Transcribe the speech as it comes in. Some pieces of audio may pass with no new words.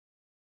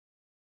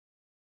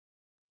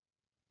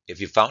If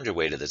you found your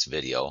way to this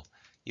video,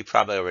 you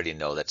probably already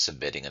know that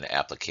submitting an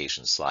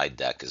application slide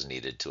deck is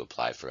needed to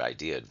apply for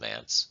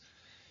Ideadvance.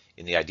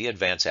 In the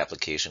Ideadvance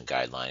application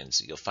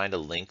guidelines, you'll find a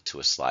link to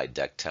a slide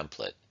deck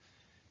template.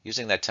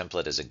 Using that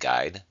template as a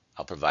guide,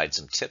 I'll provide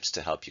some tips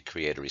to help you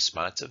create a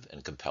responsive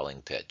and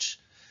compelling pitch.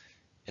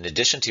 In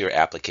addition to your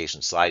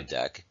application slide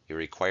deck, you're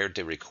required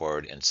to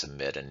record and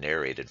submit a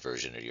narrated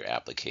version of your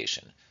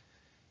application.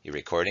 Your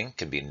recording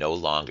can be no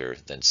longer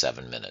than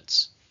 7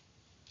 minutes.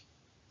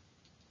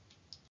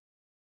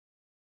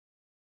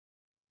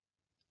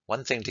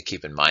 One thing to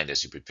keep in mind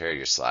as you prepare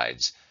your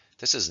slides,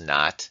 this is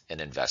not an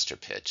investor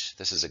pitch.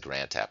 This is a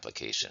grant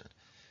application.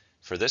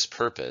 For this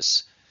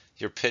purpose,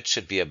 your pitch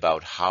should be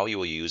about how you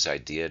will use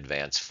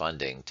Ideadvance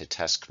funding to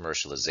test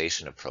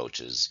commercialization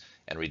approaches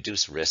and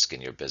reduce risk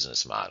in your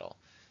business model.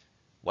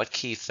 What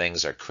key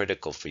things are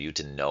critical for you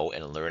to know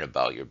and learn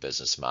about your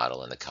business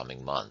model in the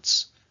coming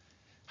months?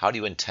 How do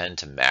you intend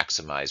to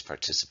maximize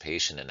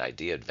participation in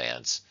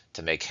Ideadvance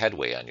to make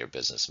headway on your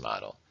business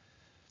model?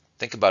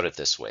 Think about it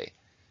this way.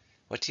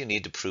 What do you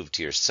need to prove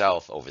to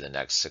yourself over the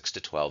next 6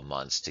 to 12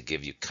 months to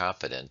give you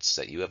confidence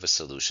that you have a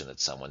solution that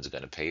someone's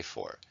going to pay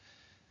for?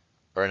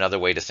 Or another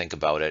way to think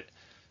about it,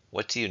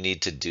 what do you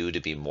need to do to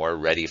be more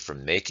ready for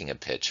making a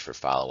pitch for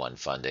follow-on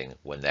funding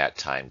when that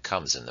time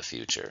comes in the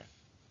future?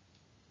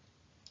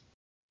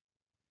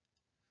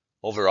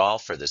 Overall,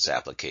 for this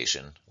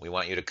application, we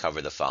want you to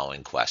cover the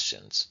following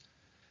questions.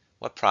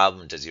 What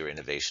problem does your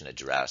innovation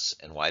address,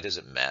 and why does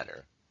it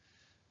matter?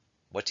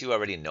 What do you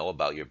already know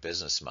about your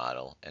business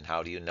model, and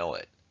how do you know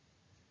it?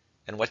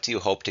 And what do you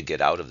hope to get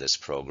out of this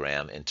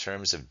program in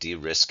terms of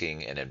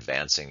de-risking and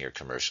advancing your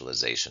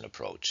commercialization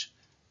approach?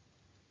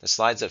 The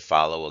slides that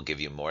follow will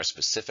give you more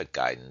specific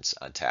guidance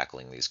on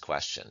tackling these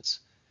questions.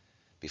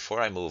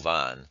 Before I move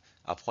on,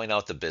 I'll point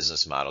out the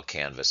business model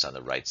canvas on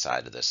the right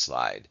side of this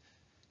slide.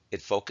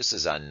 It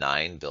focuses on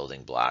 9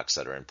 building blocks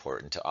that are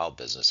important to all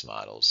business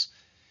models.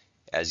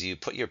 As you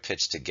put your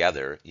pitch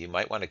together, you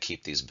might want to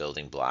keep these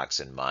building blocks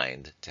in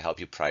mind to help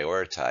you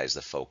prioritize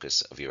the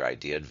focus of your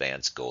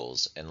Ideadvance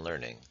goals and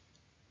learning.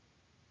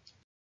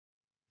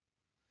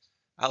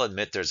 I'll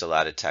admit there's a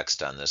lot of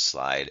text on this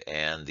slide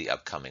and the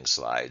upcoming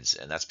slides,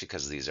 and that's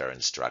because these are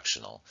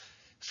instructional.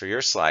 For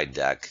your slide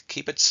deck,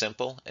 keep it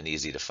simple and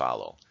easy to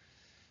follow.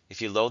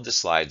 If you load the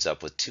slides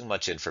up with too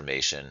much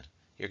information,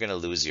 you're going to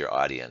lose your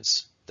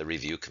audience, the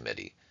review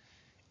committee.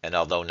 And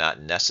although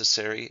not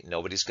necessary,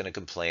 nobody's going to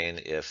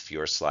complain if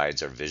your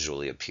slides are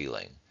visually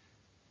appealing.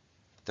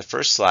 The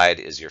first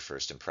slide is your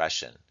first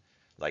impression,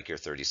 like your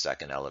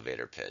 30-second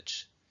elevator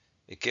pitch.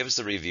 It gives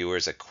the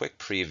reviewers a quick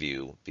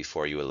preview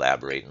before you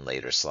elaborate in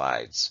later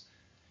slides.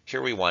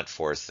 Here we want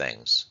 4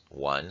 things.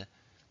 1.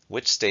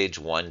 Which stage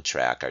 1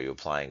 track are you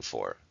applying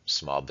for?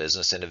 Small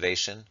business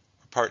innovation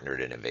or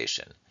partnered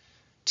innovation?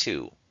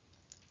 2.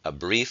 A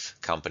brief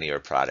company or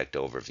product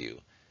overview.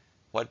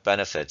 What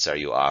benefits are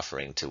you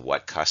offering to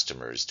what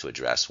customers to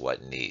address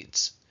what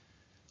needs?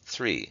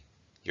 3.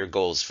 Your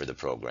goals for the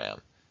program.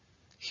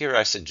 Here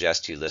I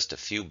suggest you list a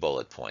few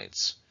bullet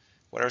points.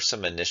 What are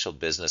some initial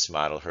business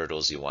model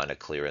hurdles you want to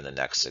clear in the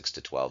next 6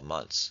 to 12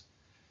 months?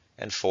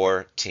 And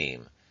 4.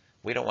 Team.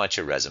 We don't want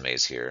your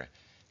resumes here.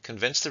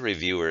 Convince the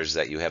reviewers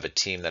that you have a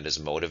team that is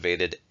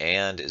motivated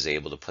and is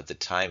able to put the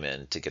time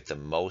in to get the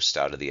most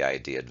out of the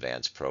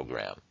Ideadvance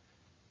program.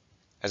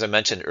 As I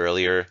mentioned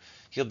earlier,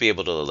 you'll be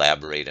able to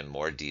elaborate in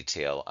more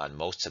detail on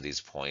most of these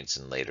points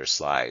in later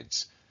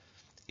slides.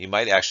 You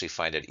might actually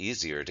find it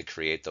easier to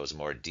create those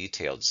more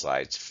detailed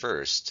slides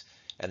first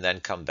and then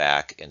come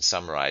back and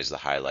summarize the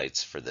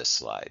highlights for this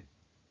slide.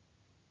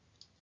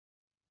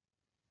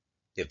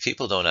 If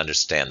people don't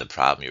understand the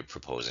problem you're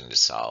proposing to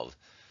solve,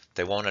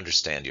 they won't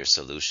understand your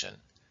solution.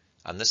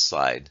 On this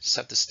slide,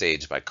 set the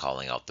stage by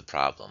calling out the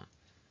problem.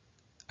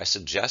 I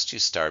suggest you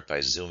start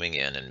by zooming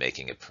in and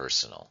making it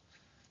personal.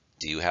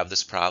 Do you have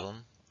this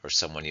problem? Or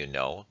someone you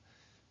know?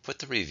 Put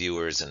the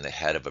reviewers in the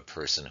head of a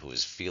person who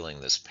is feeling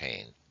this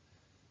pain.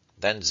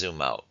 Then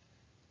zoom out.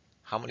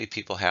 How many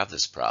people have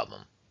this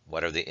problem?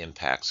 What are the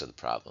impacts of the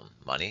problem?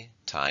 Money,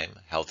 time,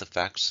 health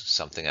effects,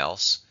 something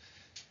else?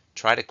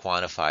 Try to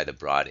quantify the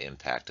broad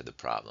impact of the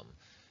problem.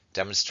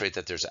 Demonstrate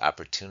that there's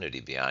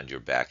opportunity beyond your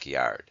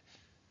backyard.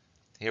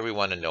 Here we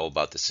want to know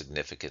about the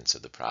significance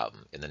of the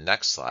problem. In the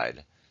next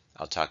slide,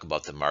 I'll talk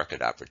about the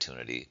market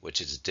opportunity,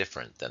 which is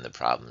different than the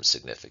problem's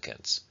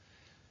significance.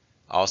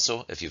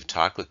 Also, if you've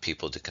talked with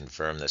people to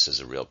confirm this is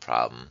a real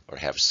problem or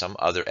have some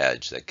other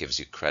edge that gives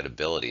you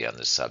credibility on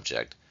this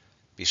subject,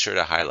 be sure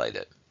to highlight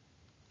it.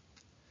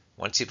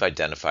 Once you've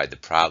identified the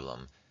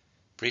problem,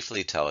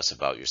 briefly tell us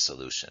about your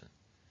solution.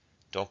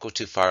 Don't go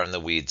too far in the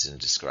weeds in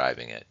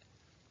describing it.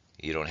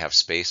 You don't have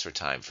space or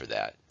time for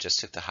that. Just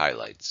hit the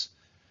highlights.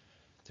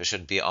 There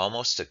should be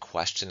almost a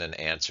question and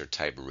answer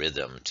type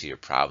rhythm to your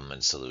problem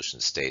and solution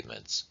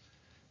statements.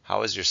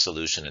 How is your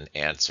solution an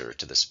answer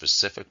to the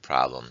specific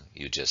problem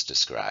you just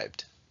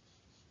described?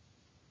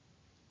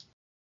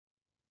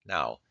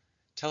 Now,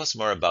 tell us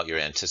more about your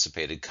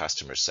anticipated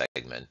customer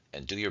segment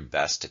and do your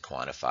best to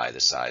quantify the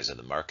size of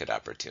the market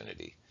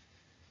opportunity.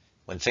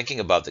 When thinking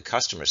about the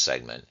customer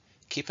segment,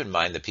 keep in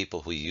mind the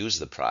people who use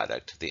the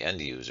product, the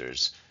end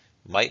users,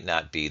 might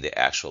not be the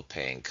actual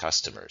paying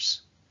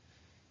customers.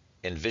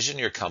 Envision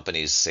your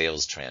company's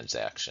sales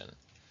transaction.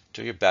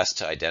 Do your best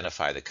to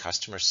identify the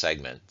customer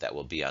segment that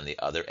will be on the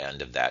other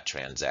end of that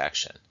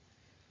transaction.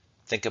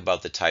 Think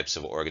about the types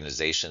of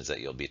organizations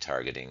that you'll be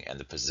targeting and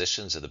the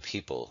positions of the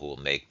people who will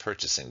make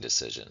purchasing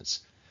decisions.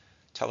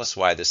 Tell us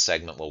why this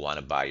segment will want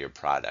to buy your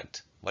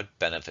product. What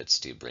benefits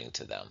do you bring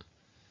to them?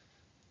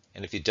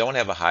 And if you don't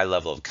have a high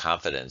level of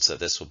confidence that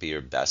this will be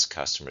your best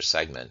customer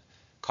segment,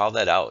 call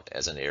that out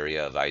as an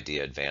area of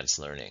Ideadvance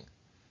learning.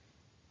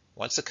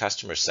 Once the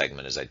customer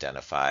segment is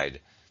identified,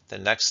 the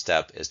next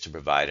step is to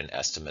provide an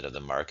estimate of the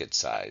market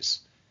size.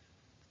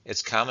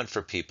 It's common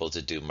for people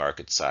to do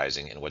market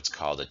sizing in what's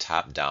called a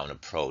top-down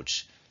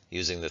approach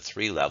using the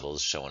 3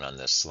 levels shown on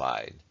this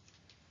slide.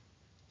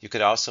 You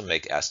could also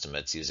make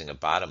estimates using a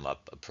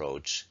bottom-up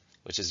approach,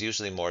 which is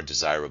usually more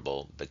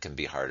desirable but can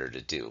be harder to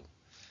do.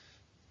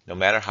 No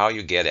matter how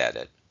you get at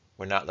it,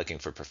 we're not looking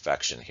for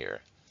perfection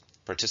here.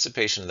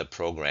 Participation in the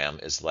program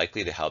is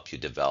likely to help you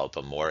develop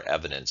a more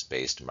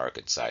evidence-based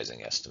market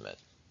sizing estimate.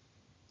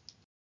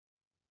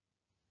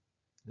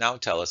 Now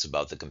tell us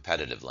about the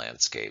competitive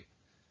landscape.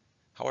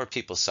 How are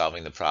people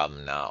solving the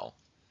problem now?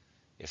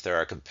 If there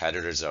are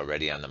competitors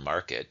already on the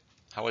market,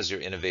 how is your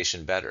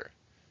innovation better?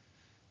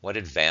 What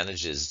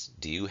advantages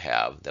do you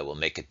have that will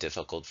make it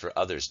difficult for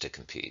others to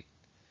compete?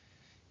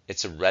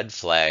 It's a red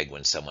flag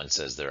when someone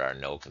says there are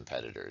no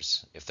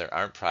competitors. If there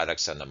aren't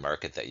products on the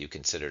market that you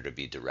consider to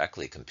be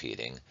directly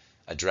competing,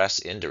 address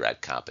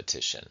indirect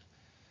competition.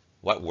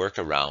 What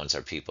workarounds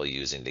are people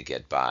using to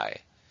get by?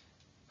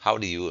 How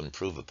do you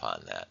improve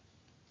upon that?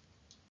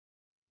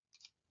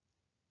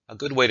 A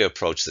good way to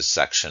approach this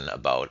section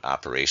about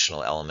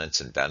operational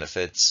elements and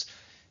benefits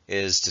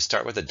is to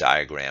start with a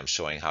diagram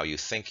showing how you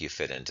think you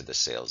fit into the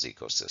sales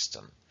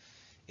ecosystem.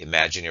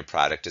 Imagine your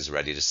product is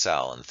ready to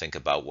sell and think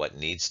about what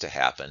needs to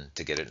happen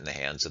to get it in the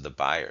hands of the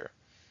buyer.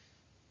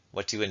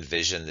 What do you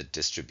envision the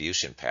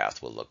distribution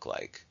path will look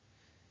like?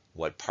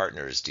 What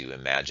partners do you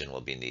imagine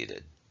will be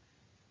needed?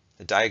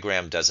 The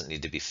diagram doesn't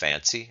need to be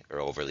fancy or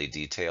overly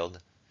detailed.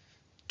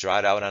 Draw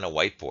it out on a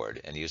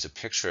whiteboard and use a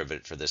picture of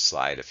it for this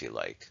slide if you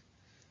like.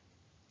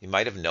 You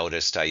might have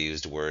noticed I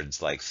used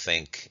words like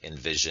think,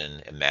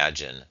 envision,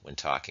 imagine when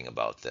talking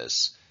about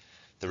this.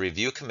 The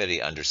review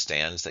committee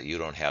understands that you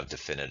don't have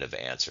definitive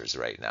answers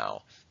right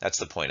now. That's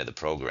the point of the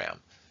program.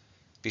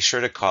 Be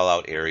sure to call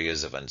out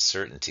areas of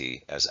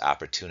uncertainty as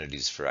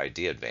opportunities for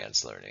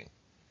Ideadvance learning.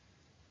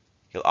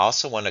 You'll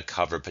also want to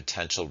cover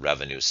potential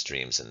revenue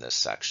streams in this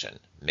section,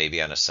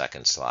 maybe on a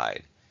second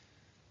slide.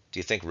 Do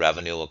you think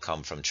revenue will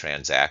come from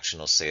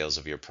transactional sales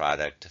of your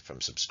product,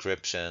 from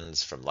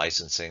subscriptions, from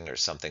licensing, or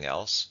something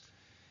else?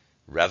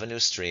 Revenue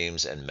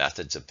streams and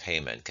methods of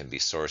payment can be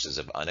sources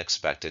of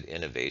unexpected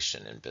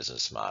innovation in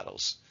business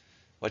models.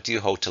 What do you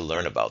hope to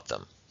learn about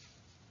them?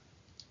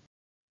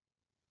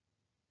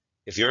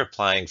 If you're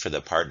applying for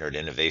the Partnered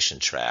Innovation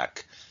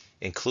track,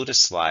 include a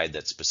slide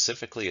that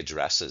specifically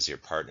addresses your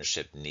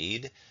partnership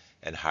need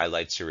and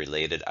highlights your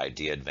related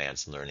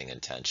Ideadvance learning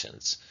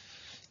intentions.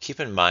 Keep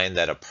in mind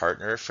that a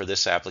partner for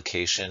this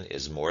application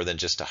is more than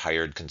just a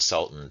hired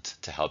consultant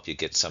to help you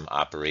get some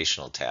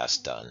operational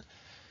tasks done.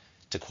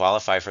 To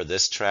qualify for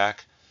this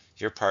track,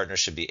 your partner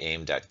should be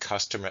aimed at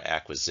customer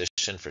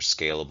acquisition for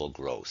scalable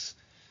growth.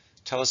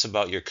 Tell us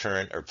about your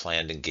current or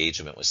planned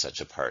engagement with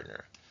such a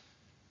partner.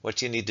 What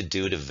do you need to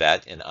do to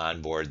vet and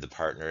onboard the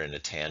partner in a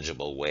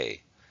tangible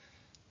way?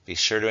 Be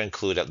sure to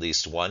include at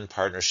least one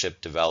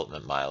partnership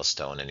development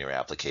milestone in your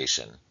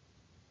application.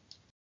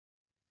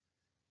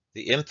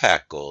 The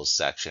Impact Goals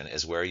section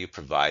is where you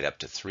provide up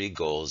to 3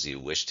 goals you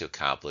wish to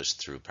accomplish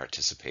through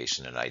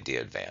participation in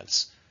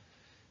Ideadvance.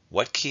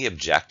 What key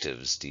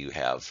objectives do you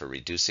have for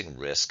reducing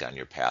risk on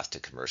your path to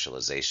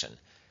commercialization?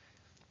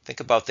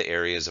 Think about the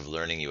areas of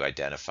learning you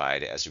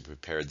identified as you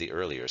prepared the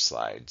earlier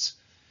slides.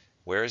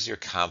 Where is your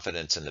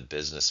confidence in the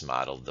business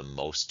model the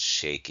most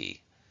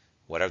shaky?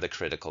 What are the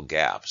critical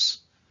gaps?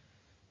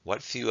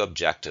 What few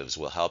objectives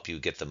will help you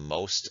get the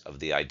most of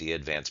the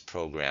Ideadvance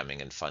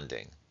programming and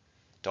funding?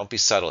 Don't be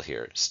subtle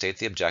here. State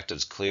the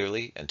objectives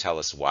clearly and tell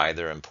us why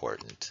they're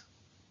important.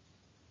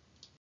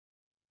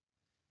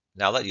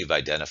 Now that you've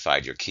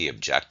identified your key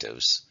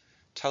objectives,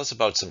 tell us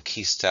about some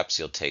key steps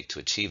you'll take to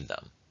achieve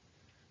them.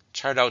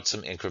 Chart out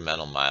some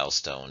incremental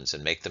milestones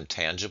and make them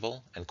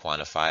tangible and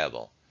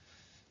quantifiable.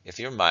 If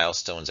your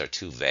milestones are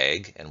too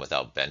vague and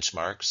without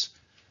benchmarks,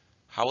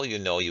 how will you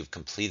know you've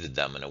completed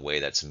them in a way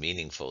that's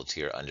meaningful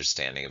to your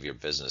understanding of your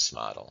business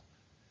model?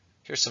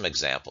 Here's some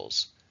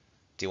examples.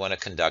 Do you want to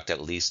conduct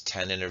at least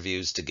 10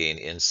 interviews to gain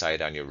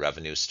insight on your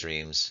revenue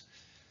streams?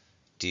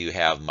 Do you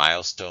have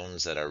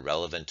milestones that are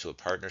relevant to a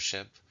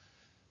partnership?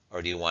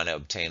 Or do you want to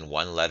obtain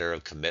 1 letter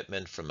of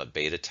commitment from a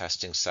beta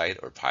testing site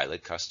or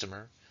pilot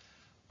customer?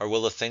 Or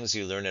will the things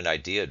you learn in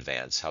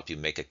Ideadvance help you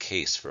make a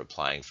case for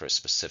applying for a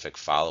specific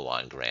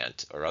follow-on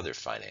grant or other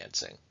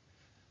financing?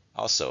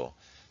 Also,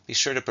 be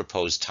sure to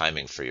propose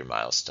timing for your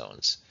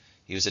milestones.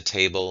 Use a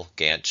table,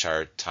 Gantt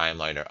chart,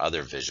 timeline, or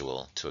other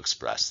visual to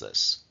express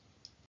this.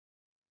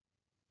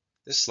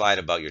 This slide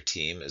about your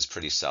team is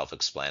pretty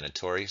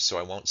self-explanatory, so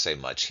I won't say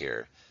much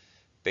here.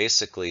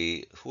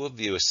 Basically, who have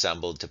you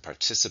assembled to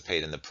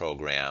participate in the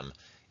program,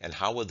 and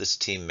how will this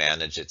team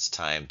manage its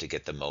time to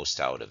get the most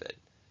out of it?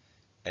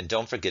 And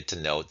don't forget to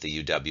note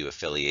the UW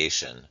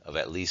affiliation of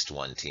at least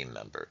one team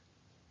member.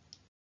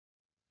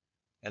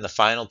 And the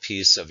final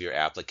piece of your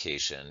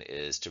application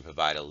is to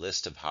provide a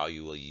list of how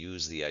you will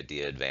use the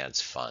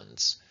Ideadvance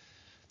funds.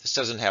 This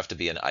doesn't have to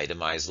be an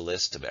itemized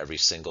list of every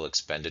single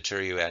expenditure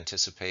you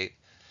anticipate,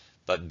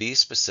 but be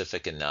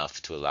specific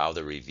enough to allow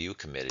the review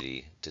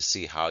committee to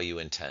see how you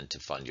intend to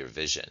fund your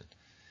vision.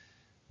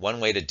 One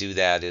way to do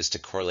that is to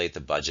correlate the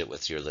budget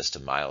with your list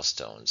of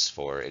milestones.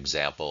 For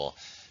example,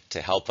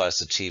 to help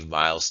us achieve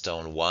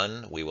milestone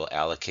 1, we will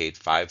allocate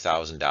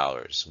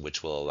 $5,000,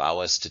 which will allow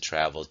us to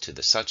travel to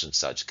the such and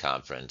such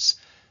conference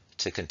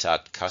to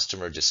conduct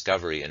customer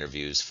discovery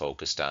interviews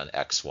focused on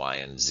X, Y,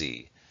 and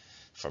Z.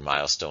 For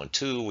milestone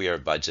 2, we are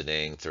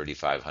budgeting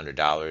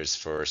 $3,500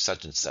 for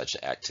such and such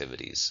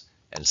activities,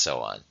 and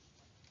so on.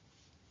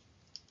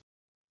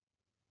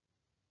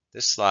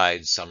 This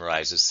slide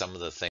summarizes some of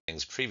the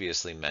things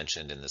previously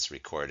mentioned in this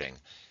recording.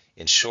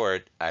 In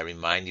short, I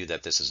remind you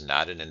that this is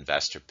not an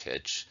investor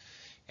pitch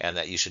and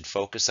that you should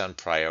focus on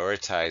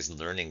prioritized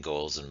learning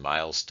goals and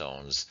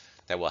milestones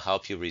that will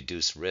help you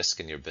reduce risk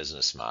in your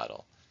business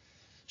model.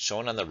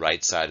 Shown on the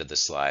right side of the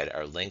slide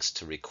are links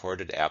to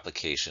recorded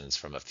applications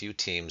from a few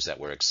teams that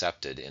were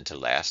accepted into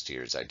last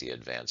year's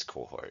Ideadvance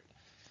cohort.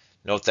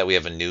 Note that we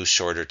have a new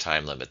shorter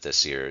time limit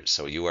this year,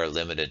 so you are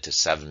limited to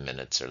 7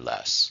 minutes or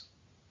less.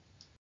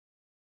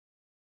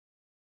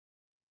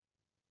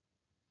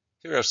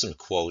 Here are some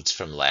quotes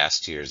from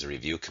last year's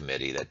review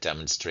committee that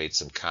demonstrate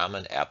some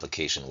common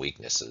application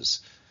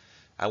weaknesses.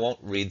 I won't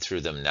read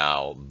through them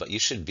now, but you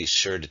should be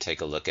sure to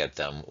take a look at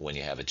them when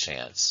you have a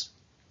chance.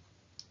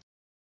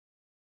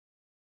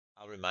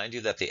 I'll remind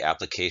you that the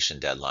application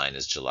deadline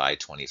is July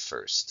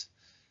 21st.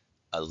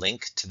 A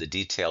link to the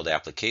detailed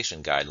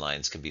application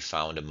guidelines can be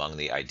found among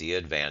the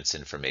Ideadvance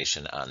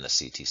information on the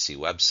CTC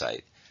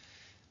website.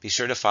 Be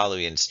sure to follow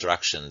the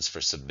instructions for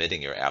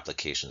submitting your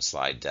application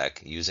slide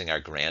deck using our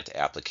grant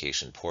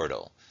application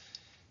portal.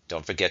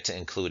 Don't forget to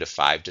include a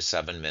 5 to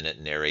 7 minute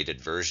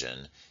narrated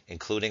version,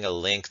 including a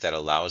link that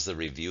allows the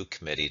review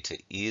committee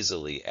to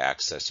easily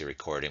access your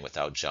recording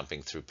without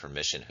jumping through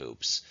permission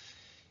hoops.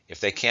 If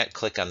they can't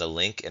click on the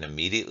link and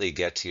immediately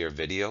get to your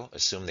video,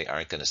 assume they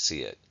aren't going to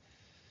see it.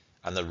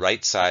 On the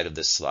right side of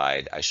this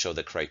slide, I show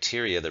the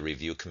criteria the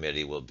review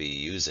committee will be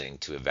using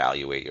to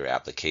evaluate your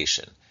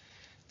application.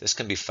 This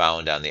can be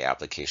found on the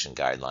application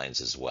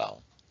guidelines as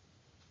well.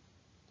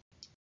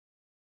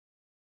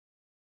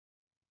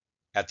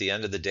 At the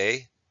end of the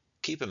day,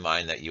 keep in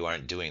mind that you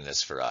aren't doing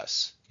this for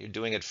us. You're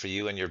doing it for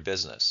you and your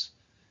business.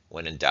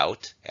 When in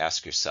doubt,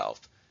 ask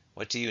yourself,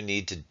 what do you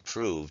need to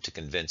prove to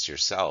convince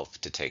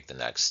yourself to take the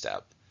next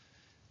step?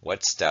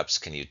 What steps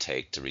can you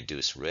take to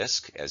reduce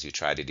risk as you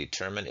try to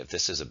determine if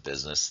this is a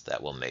business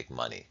that will make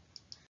money?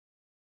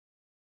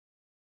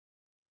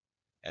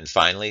 And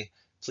finally,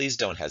 please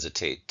don't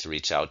hesitate to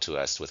reach out to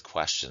us with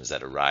questions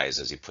that arise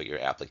as you put your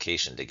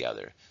application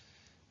together.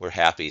 We're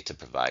happy to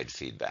provide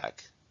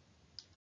feedback.